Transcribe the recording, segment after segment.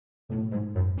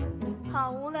好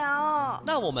无聊哦。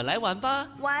那我们来玩吧。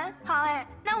玩？好哎，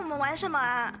那我们玩什么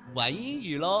啊？玩英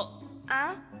语咯。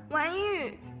啊？玩英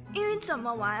语？英语怎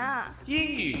么玩啊？英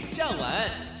语酱玩，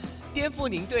颠覆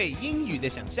您对英语的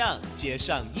想象，接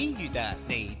上英语的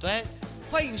那一端。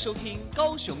欢迎收听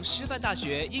高雄师范大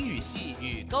学英语系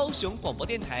与高雄广播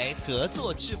电台合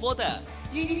作制播的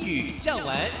英语酱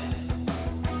玩。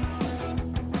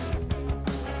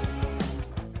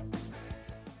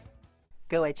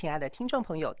各位亲爱的听众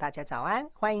朋友，大家早安，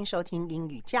欢迎收听英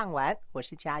语酱玩，我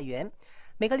是家园。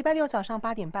每个礼拜六早上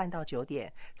8点半到9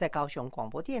点，在高雄广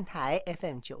播电台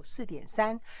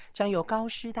FM94.3，将由高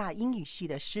师大英语系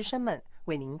的师生们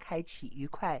为您开启愉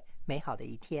快美好的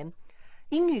一天。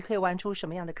英语可以玩出什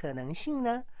么样的可能性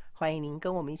呢？欢迎您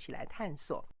跟我们一起来探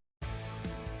索。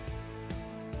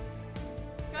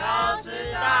高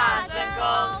师大深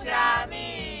攻虾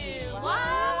米，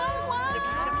哇！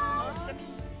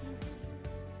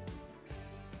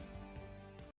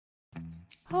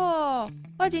吼，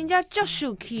我真正足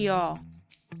生气哦！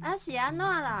啊是安怎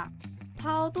啦？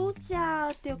头拄则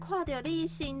就看到你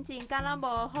心情敢若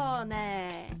无好呢。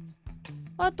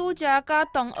我拄则甲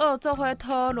同学做伙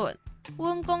讨论，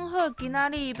阮讲好今仔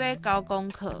日要交功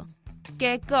课，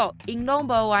结果因拢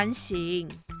无完成。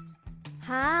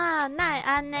哈，哪会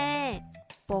安尼？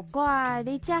无怪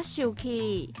你遮生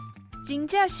气。真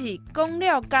正是讲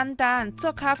了简单，做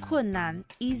较困难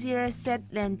 ，easier said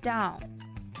than done。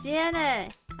真的，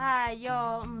哎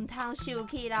哟，唔通生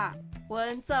气啦，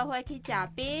阮做伙去食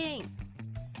饼。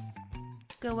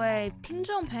各位听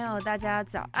众朋友，大家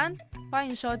早安，欢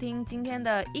迎收听今天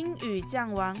的英语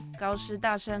酱玩高师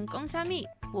大生攻虾米，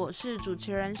我是主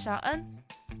持人邵恩。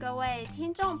各位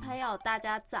听众朋友，大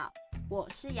家早，我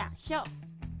是雅秀。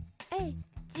哎，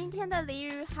今天的俚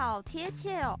语好贴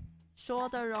切哦，说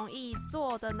的容易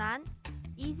做得难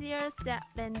 ，easier said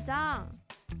than done。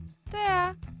对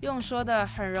啊，用说的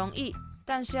很容易，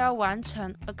但是要完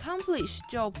成 accomplish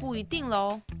就不一定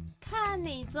咯。看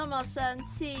你这么生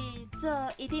气，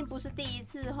这一定不是第一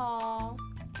次吼。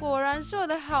果然是我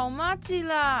的好麻吉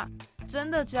啦！真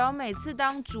的，只要每次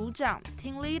当组长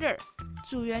team leader，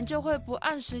 组员就会不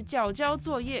按时缴交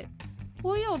作业。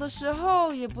我有的时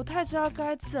候也不太知道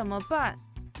该怎么办。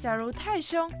假如太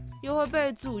凶，又会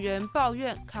被组员抱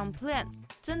怨 complain，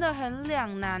 真的很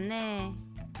两难呢。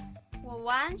我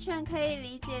完全可以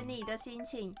理解你的心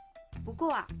情，不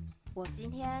过啊，我今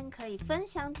天可以分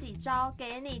享几招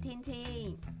给你听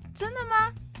听。真的吗？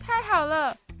太好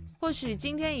了！或许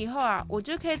今天以后啊，我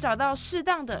就可以找到适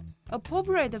当的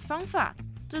appropriate 的方法，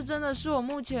这真的是我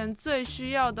目前最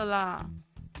需要的啦。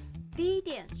第一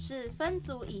点是分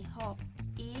组以后，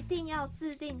一定要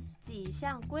制定几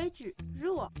项规矩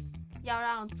rule， 要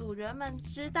让组员们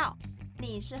知道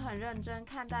你是很认真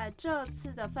看待这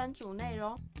次的分组内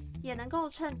容，也能够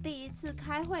趁第一次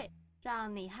开会，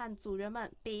让你和组员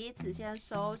们彼此先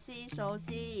熟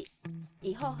悉，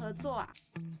以后合作啊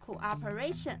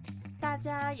cooperation， 大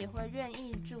家也会愿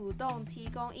意主动提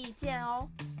供意见哦。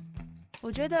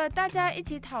我觉得大家一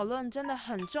起讨论真的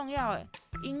很重要耶，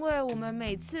因为我们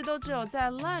每次都只有在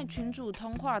LINE 群组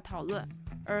通话讨论，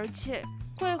而且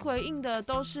会回应的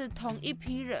都是同一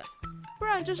批人，不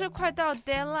然就是快到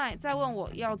deadline 再问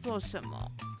我要做什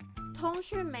么。通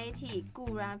讯媒体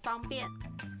固然方便，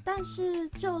但是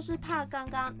就是怕刚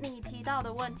刚你提到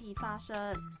的问题发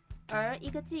生，而一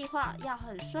个计划要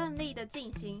很顺利的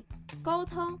进行，沟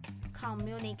通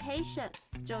communication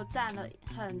就占了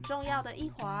很重要的一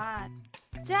环。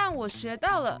这样我学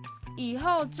到了，以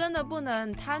后真的不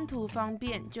能贪图方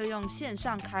便就用线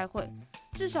上开会，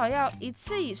至少要1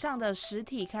次以上的实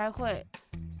体开会。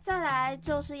再来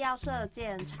就是要设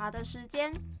检查的时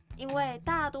间，因为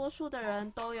大多数的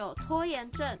人都有拖延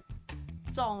症，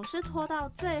总是拖到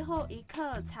最后一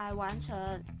刻才完成，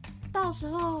到时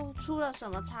候出了什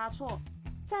么差错，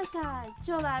再改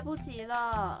就来不及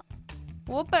了。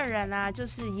我本人啊，就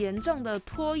是严重的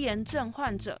拖延症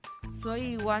患者，所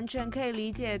以完全可以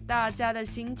理解大家的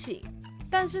心情。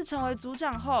但是成为组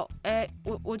长后，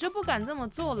我就不敢这么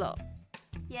做了。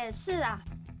也是啊，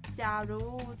假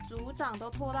如组长都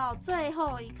拖到最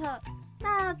后一刻，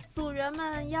那组员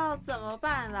们要怎么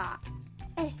办啦？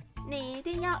你一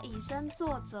定要以身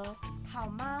作则，好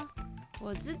吗？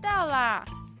我知道啦，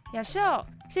雅秀，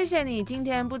谢谢你今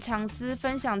天不藏私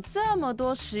分享这么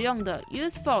多实用的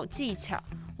useful 技巧，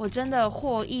我真的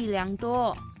获益良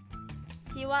多。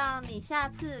希望你下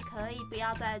次可以不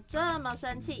要再这么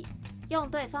生气，用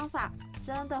对方法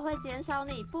真的会减少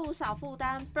你不少负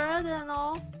担 burden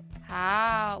哦。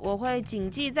好，我会谨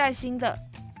记在心的。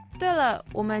对了，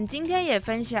我们今天也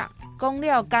分享讲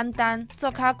了简单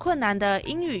做较困难的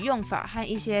英语用法和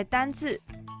一些单字。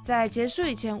在结束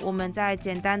以前，我们再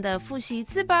简单的复习一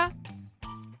次吧。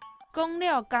讲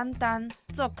了简单，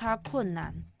做较困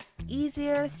难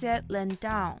 ，easier said than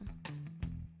done。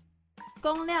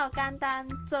讲了简单，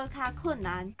做较困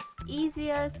难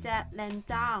 ，easier said than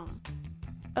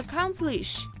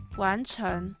done。accomplish 完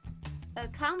成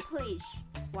accomplish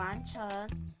完成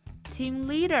 ，team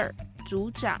leader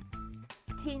组长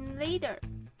 ，team leader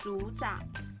组长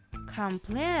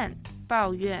 ，complain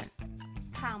抱怨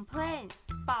 ，complain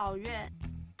抱怨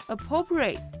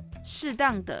 ，appropriate 适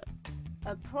当的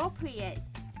 ，appropriate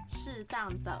适当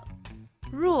的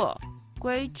 ，rule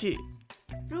规矩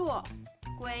 ，rule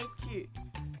规矩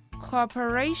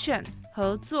 ，cooperation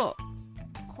合作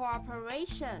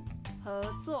 ，cooperation 合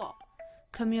作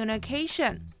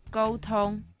 ，communication 沟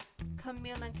通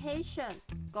 ，communication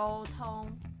沟通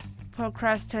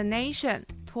 ，procrastination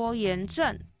拖延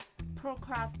症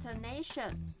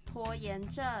 ，procrastination 拖延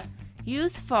症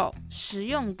 ，useful 实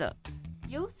用的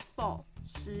 ，useful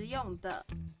实用的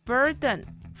 ，burden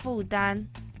负担。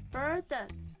 ，burden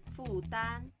负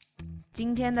担。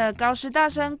今天的高师大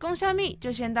声公虾米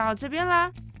就先到这边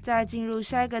啦。在进入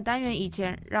下一个单元以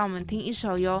前，让我们听一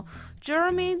首由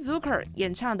Jeremy Zucker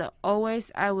演唱的 Always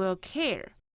I Will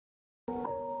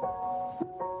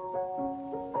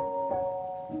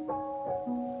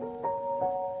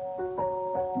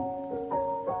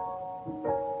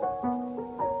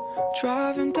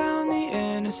down the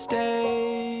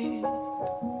interstate,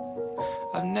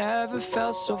 I've never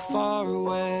felt so far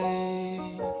away.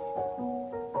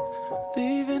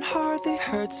 Leaving hardly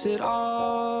hurts at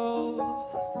all.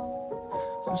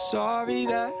 I'm sorry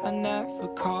that I never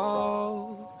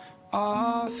call.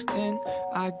 Often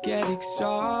I get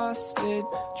exhausted,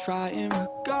 trying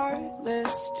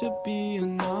regardless to be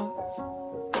enough.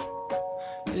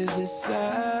 Is it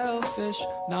selfish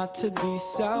not to be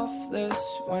selfless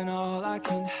when all I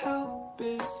can help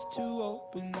is to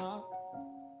open up?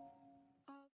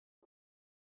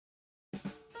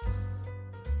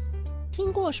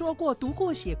听过、说过、读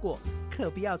过、写过，可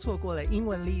不要错过了英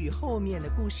文俚语后面的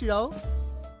故事哦。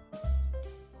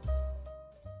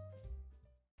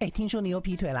哎，听说你又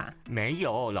劈腿啦？没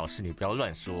有，老师你不要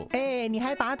乱说。哎，你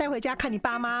还把他带回家看你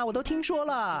爸妈，我都听说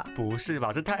了。不是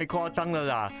吧，这太夸张了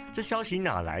啦！这消息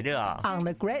哪来的啊？ On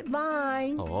the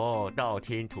grapevine。哦，道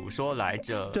听途说来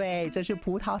着。对，这是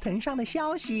葡萄藤上的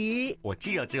消息。我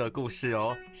记得这个故事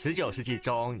哦。19世纪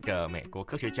中的美国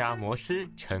科学家摩斯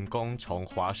成功从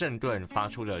华盛顿发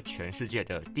出了全世界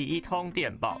的第一通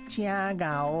电报。加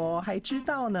搞哦，还知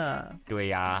道呢。对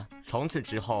呀，从此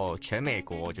之后，全美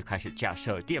国就开始架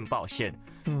设电报线。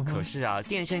可是啊，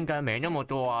电线杆没那么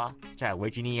多啊。在维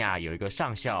吉尼亚有一个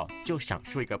上校就想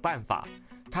出一个办法，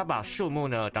他把树木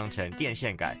呢当成电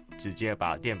线杆，直接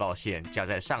把电报线架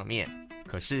在上面。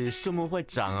可是树木会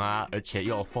长啊，而且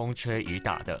又风吹雨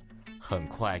打的，很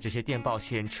快这些电报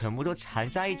线全部都缠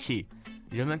在一起。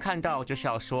人们看到就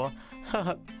笑说：“呵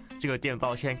呵，这个电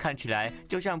报线看起来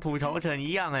就像葡萄藤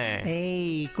一样哎。”哎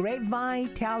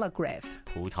 ，Grapevine Telegraph，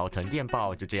 葡萄藤电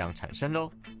报就这样产生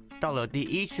喽。到了第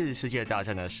一次世界大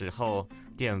战的时候，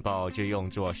电报就用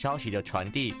作消息的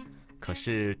传递，可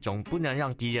是总不能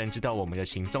让敌人知道我们的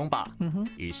行踪吧？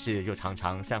于是就常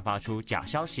常散发出假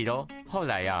消息咯。后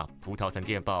来呀，葡萄藤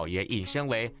电报也引申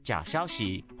为假消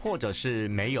息，或者是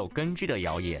没有根据的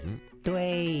谣言。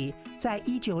对，在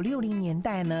1960年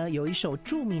代呢，有一首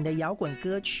著名的摇滚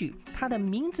歌曲，它的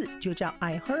名字就叫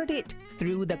I Heard It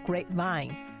Through the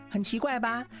Grapevine。很奇怪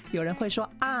吧？有人会说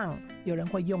on， 有人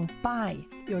会用 by，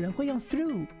 有人会用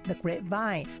through the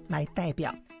grapevine 来代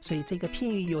表，所以这个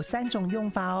片语有3种用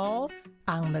法哦。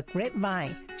On the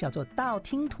grapevine 叫做道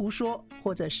听途说，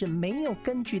或者是没有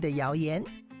根据的谣言。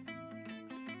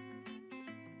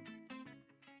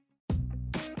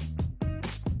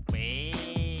喂，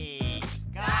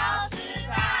高师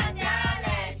大家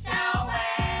冷笑话。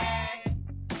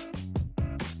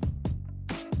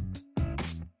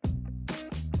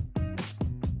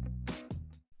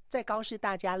在高师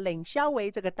大家冷消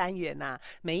维这个单元啊，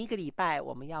每一个礼拜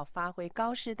我们要发挥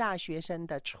高师大学生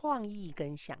的创意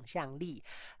跟想象力，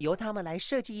由他们来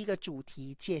设计一个主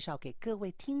题，介绍给各位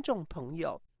听众朋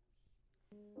友。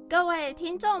各位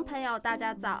听众朋友，大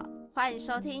家早，欢迎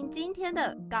收听今天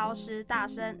的高师大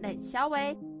声冷消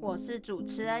维，我是主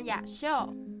持人雅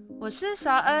秀，我是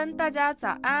韶恩，大家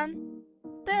早安。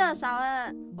对了，韶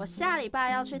恩，我下礼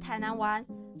拜要去台南玩，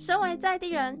身为在地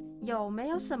人，有没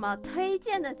有什么推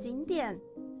荐的景点？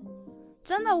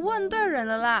真的问对人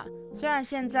了啦！虽然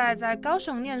现在在高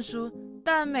雄念书，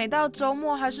但每到周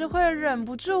末还是会忍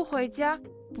不住回家。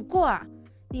不过啊，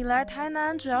你来台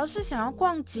南主要是想要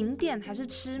逛景点，还是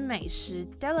吃美食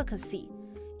delicacy？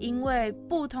因为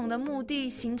不同的目的，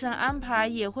行程安排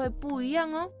也会不一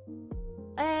样哦。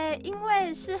因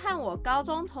为是和我高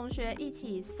中同学一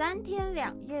起3天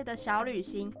2夜的小旅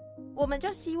行，我们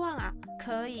就希望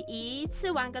可以一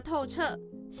次玩个透彻，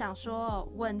想说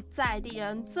问在地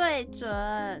人最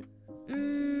准。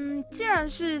既然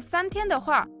是3天的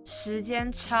话，时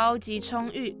间超级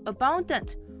充裕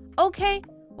 ，abundant。OK，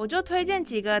 我就推荐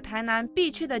几个台南必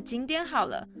去的景点好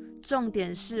了。重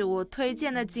点是我推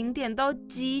荐的景点都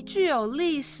极具有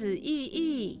历史意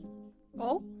义。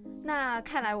那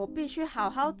看来我必须好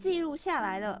好记录下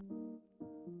来了。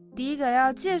第一个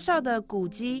要介绍的古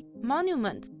迹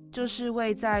Monument 就是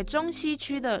位在中西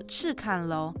区的赤坎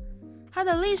楼。它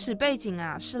的历史背景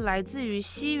是来自于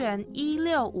西元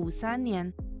1653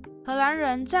年，荷兰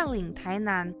人占领台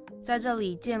南，在这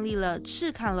里建立了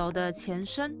赤坎楼的前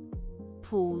身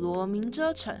普罗明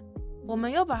遮城，我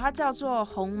们又把它叫做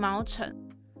红毛城。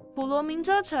普罗明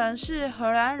遮城是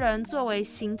荷兰人作为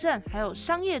行政还有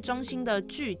商业中心的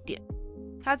据点。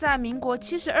它在民国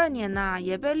72年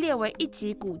也被列为1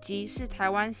级古迹，是台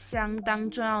湾相当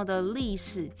重要的历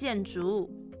史建筑。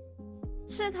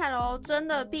赤坎楼真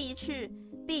的必去，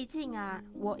毕竟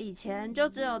我以前就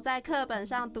只有在课本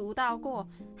上读到过，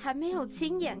还没有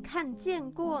亲眼看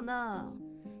见过呢。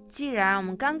既然我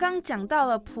们刚刚讲到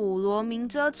了普罗明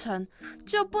遮城，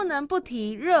就不能不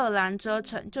提热兰遮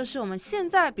城，就是我们现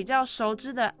在比较熟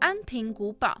知的安平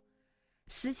古堡。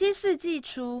17世纪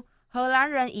初，荷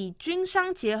兰人以军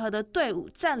商结合的队伍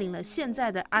占领了现在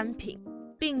的安平，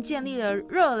并建立了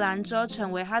热兰遮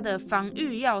城为它的防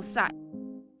御要塞。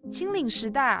清领时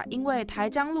代因为台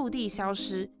江陆地消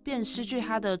失，便失去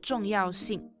它的重要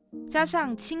性，加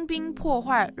上清兵破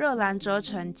坏热兰遮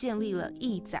城，建立了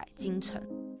义载京城。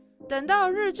等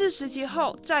到日治时期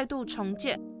后再度重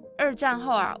建，二战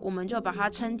后我们就把它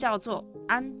称叫做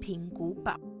安平古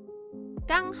堡。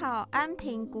刚好安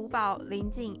平古堡临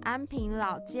近安平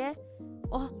老街，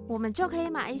我们就可以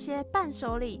买一些伴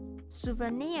手礼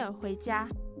souvenir 回家。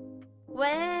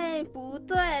喂，不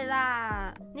对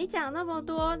啦，你讲那么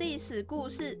多历史故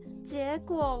事，结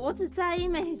果我只在意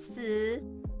美食。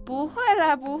不会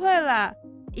啦，不会啦，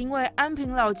因为安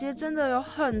平老街真的有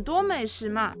很多美食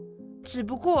嘛。只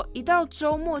不过一到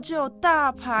周末就有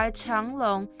大排长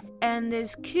龙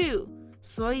endless queue，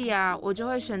 所以我就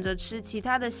会选择吃其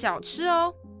他的小吃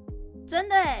哦。真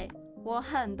的耶，我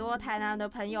很多台南的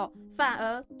朋友反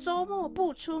而周末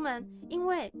不出门，因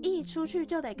为一出去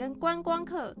就得跟观光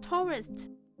客 tourist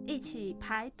一起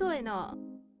排队呢。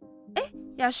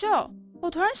雅秀，我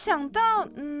突然想到，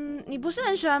你不是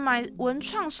很喜欢买文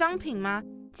创商品吗？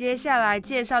接下来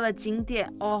介绍的景点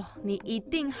你一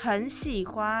定很喜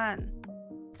欢。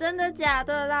真的假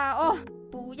的啦？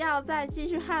不要再继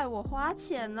续害我花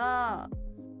钱了。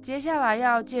接下来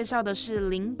要介绍的是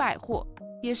林百货，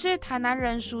也是台南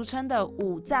人俗称的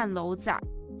五赞楼仔，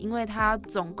因为它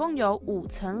总共有5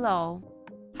层楼。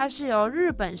它是由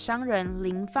日本商人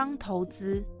林芳投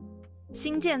资，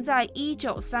兴建在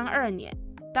1932年，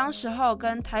当时候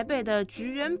跟台北的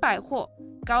菊园百货、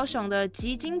高雄的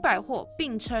吉金百货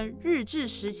并称日治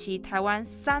时期台湾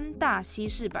3大西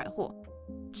式百货。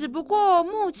只不过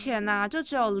目前就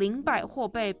只有林百货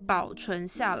被保存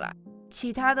下来，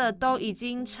其他的都已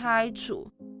经拆除。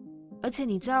而且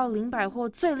你知道林百货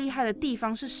最厉害的地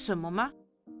方是什么吗？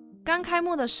刚开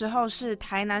幕的时候是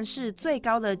台南市最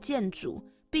高的建筑，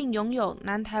并拥有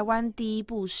南台湾第一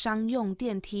部商用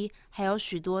电梯，还有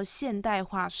许多现代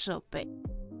化设备，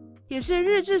也是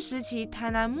日治时期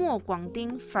台南末广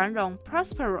町繁荣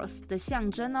prosperous 的象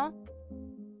征哦。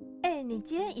你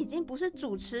今天已经不是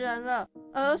主持人了，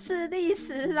而是历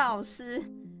史老师。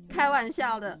开玩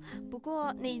笑的，不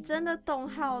过你真的懂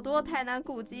好多台南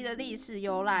古迹的历史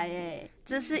由来耶。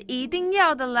这是一定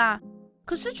要的啦。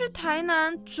可是去台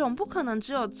南总不可能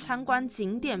只有参观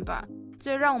景点吧？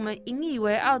最让我们引以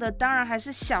为傲的当然还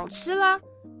是小吃啦。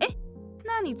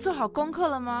那你做好功课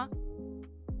了吗？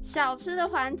小吃的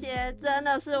环节真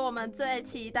的是我们最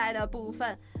期待的部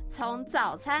分，从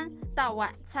早餐到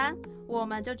晚餐，我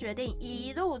们就决定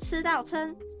一路吃到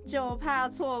撑，就怕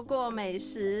错过美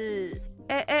食。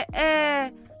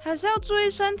还是要注意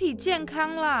身体健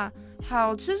康啦。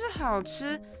好吃是好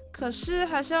吃，可是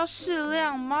还是要适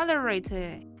量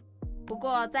moderate。不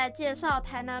过在介绍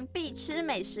台南必吃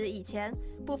美食以前，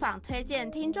不妨推荐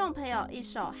听众朋友一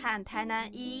首和台南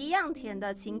一样甜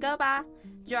的情歌吧。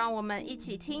就让我们一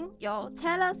起听由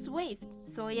Taylor Swift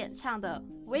所演唱的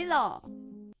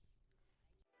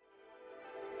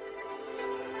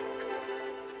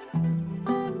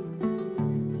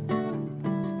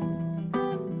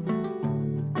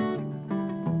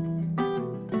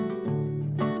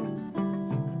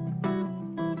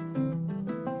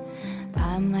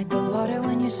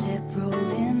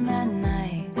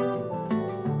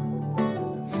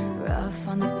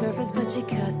on the surface, but you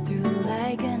cut through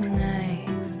like a knife.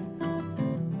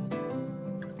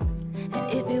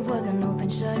 And if it was an open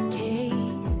shut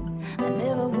case, I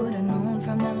never would have known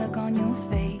from the look on your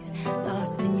face.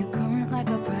 Lost in your current like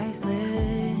a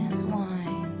priceless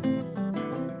wine.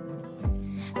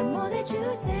 The more that you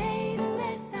say, the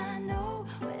less I know.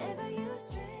 Wherever you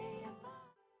stray,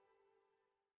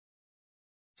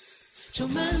 充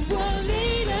满活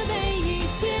力的每一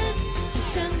天，就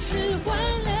像是欢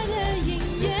乐的音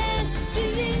乐，只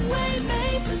因为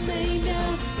每分每秒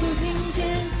都听见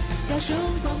高雄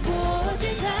广播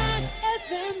电台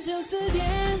FM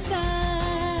 94.3。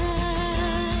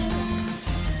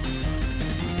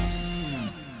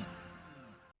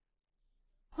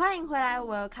欢迎回来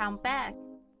 ，Welcome back。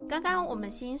刚刚我们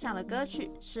欣赏的歌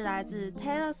曲是来自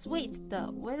Taylor Swift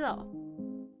的 Willow。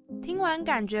听完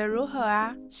感觉如何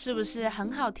啊？是不是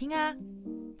很好听啊？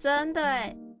真的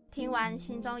耶，听完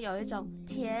心中有一种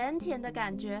甜甜的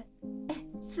感觉。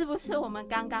是不是我们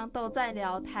刚刚都在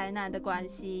聊台南的关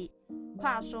系？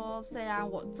话说，虽然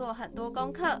我做很多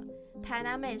功课，台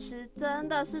南美食真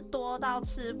的是多到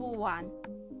吃不完。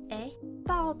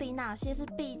到底哪些是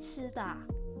必吃的啊？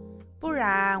不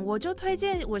然我就推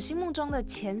荐我心目中的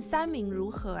前3名如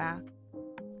何啊？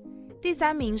第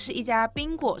3名是一家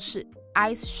冰果室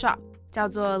Ice Shop， 叫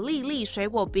做丽丽水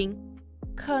果冰。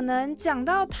可能讲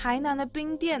到台南的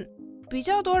冰店，比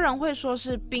较多人会说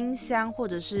是冰箱或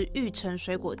者是玉成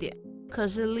水果店，可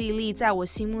是丽丽在我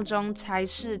心目中才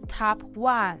是 Top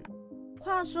 1。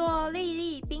话说丽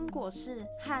丽冰果室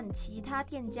和其他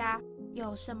店家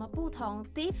有什么不同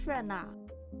different 啊？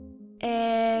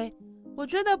我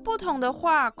觉得不同的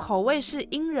话，口味是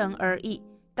因人而异，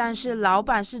但是老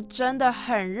板是真的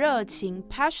很热情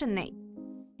passionate。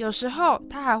有时候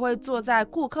他还会坐在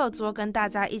顾客桌跟大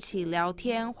家一起聊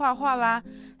天画画啦，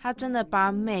他真的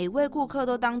把每位顾客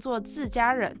都当作自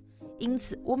家人，因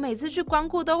此我每次去光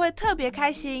顾都会特别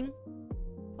开心。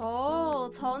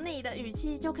从你的语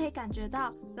气就可以感觉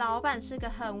到老板是个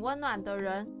很温暖的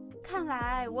人，看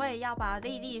来我也要把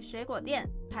丽丽水果店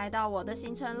排到我的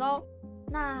行程咯。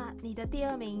那你的第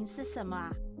2名是什么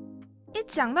啊？一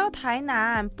讲到台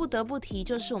南，不得不提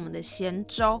就是我们的咸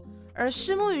粥，而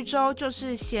虱目鱼粥就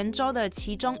是咸粥的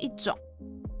其中一种。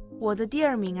我的第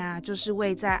2名啊，就是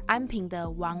位在安平的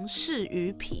王氏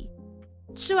鱼皮。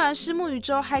吃完虱目鱼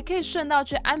粥，还可以顺道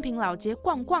去安平老街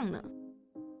逛逛呢。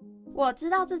我知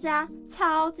道这家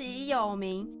超级有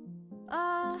名，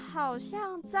好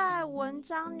像在文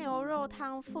章牛肉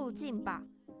汤附近吧。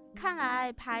看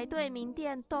来排队名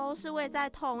店都是位在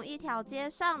同一条街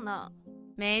上呢。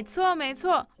没错，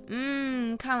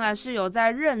看来是有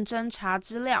在认真查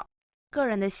资料。个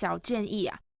人的小建议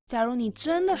啊，假如你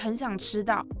真的很想吃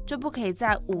到，就不可以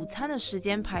在午餐的时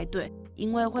间排队，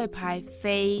因为会排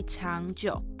非常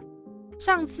久。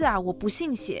上次啊，我不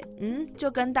信邪，就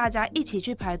跟大家一起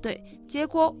去排队，结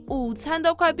果午餐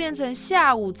都快变成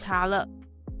下午茶了。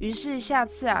于是下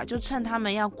次啊，就趁他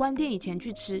们要关店以前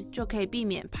去吃，就可以避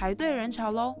免排队人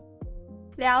潮咯。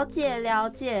了解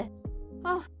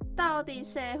到底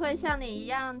谁会像你一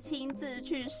样亲自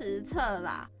去实测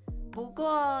啦？不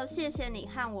过谢谢你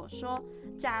和我说，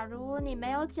假如你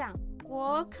没有讲，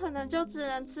我可能就只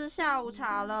能吃下午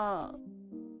茶了。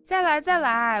再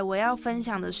来，我要分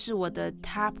享的是我的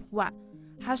Top 1，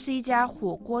 它是一家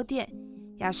火锅店。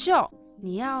雅秀，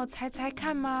你要猜猜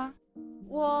看吗？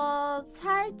我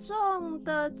猜中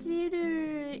的几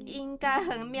率应该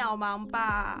很渺茫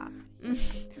吧。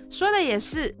说的也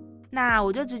是。那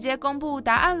我就直接公布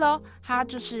答案咯，它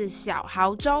就是小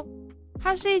豪粥。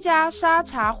它是一家沙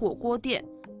茶火锅店，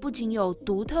不仅有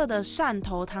独特的汕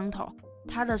头汤头，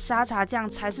它的沙茶酱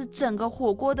才是整个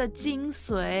火锅的精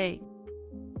髓。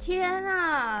天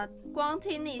啊，光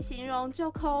听你形容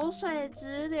就口水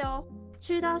直流，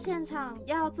去到现场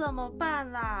要怎么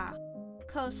办啦？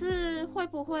可是会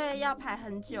不会要排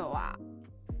很久啊？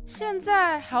现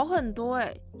在好很多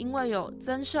因为有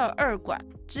增设2馆，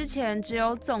之前只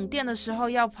有总店的时候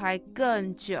要排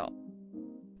更久。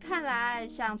看来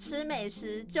想吃美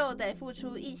食就得付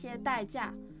出一些代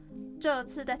价。这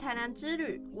次的台南之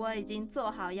旅，我已经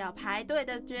做好要排队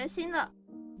的决心了。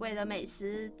为了美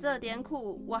食，这点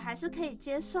苦我还是可以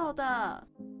接受的。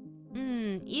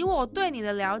以我对你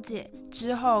的了解，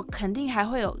之后肯定还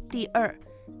会有第2、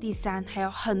第3，还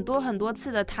有很多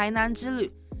次的台南之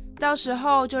旅。到时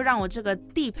候就让我这个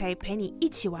地陪陪你一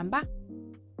起玩吧。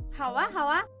好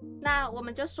啊，那我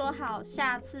们就说好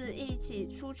下次一起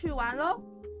出去玩咯。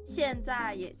现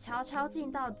在也悄悄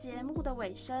进到节目的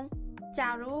尾声，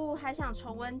假如还想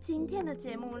重温今天的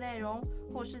节目内容，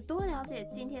或是多了解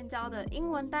今天教的英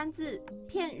文单字、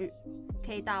片语，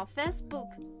可以到 Facebook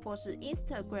或是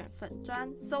Instagram 粉专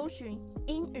搜寻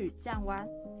英语酱玩，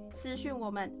私讯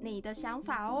我们你的想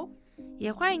法哦。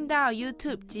也欢迎到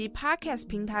YouTube 及 Podcast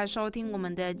平台收听我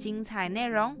们的精彩内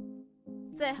容。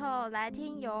最后来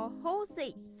听由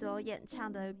Halsey 所演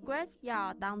唱的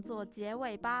Graveyard 当作结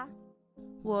尾吧。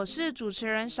我是主持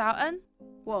人韶恩，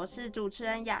我是主持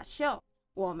人雅秀，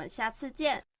我们下次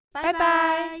见，拜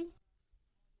拜。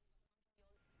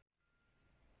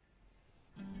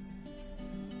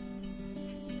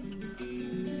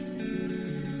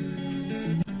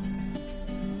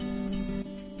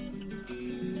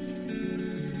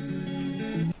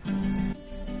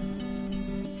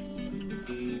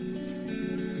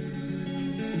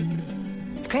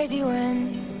It's crazy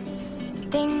when the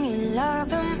thing you love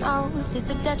the most is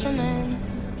the detriment.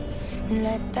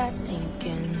 Let that sink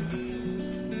in.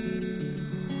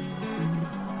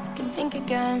 I can think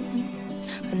again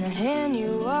when the hand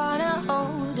you wanna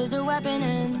hold is a weapon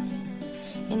and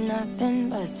you're nothing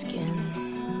but skin.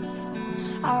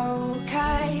 Oh,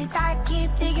 'cause I keep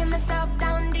digging myself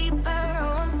down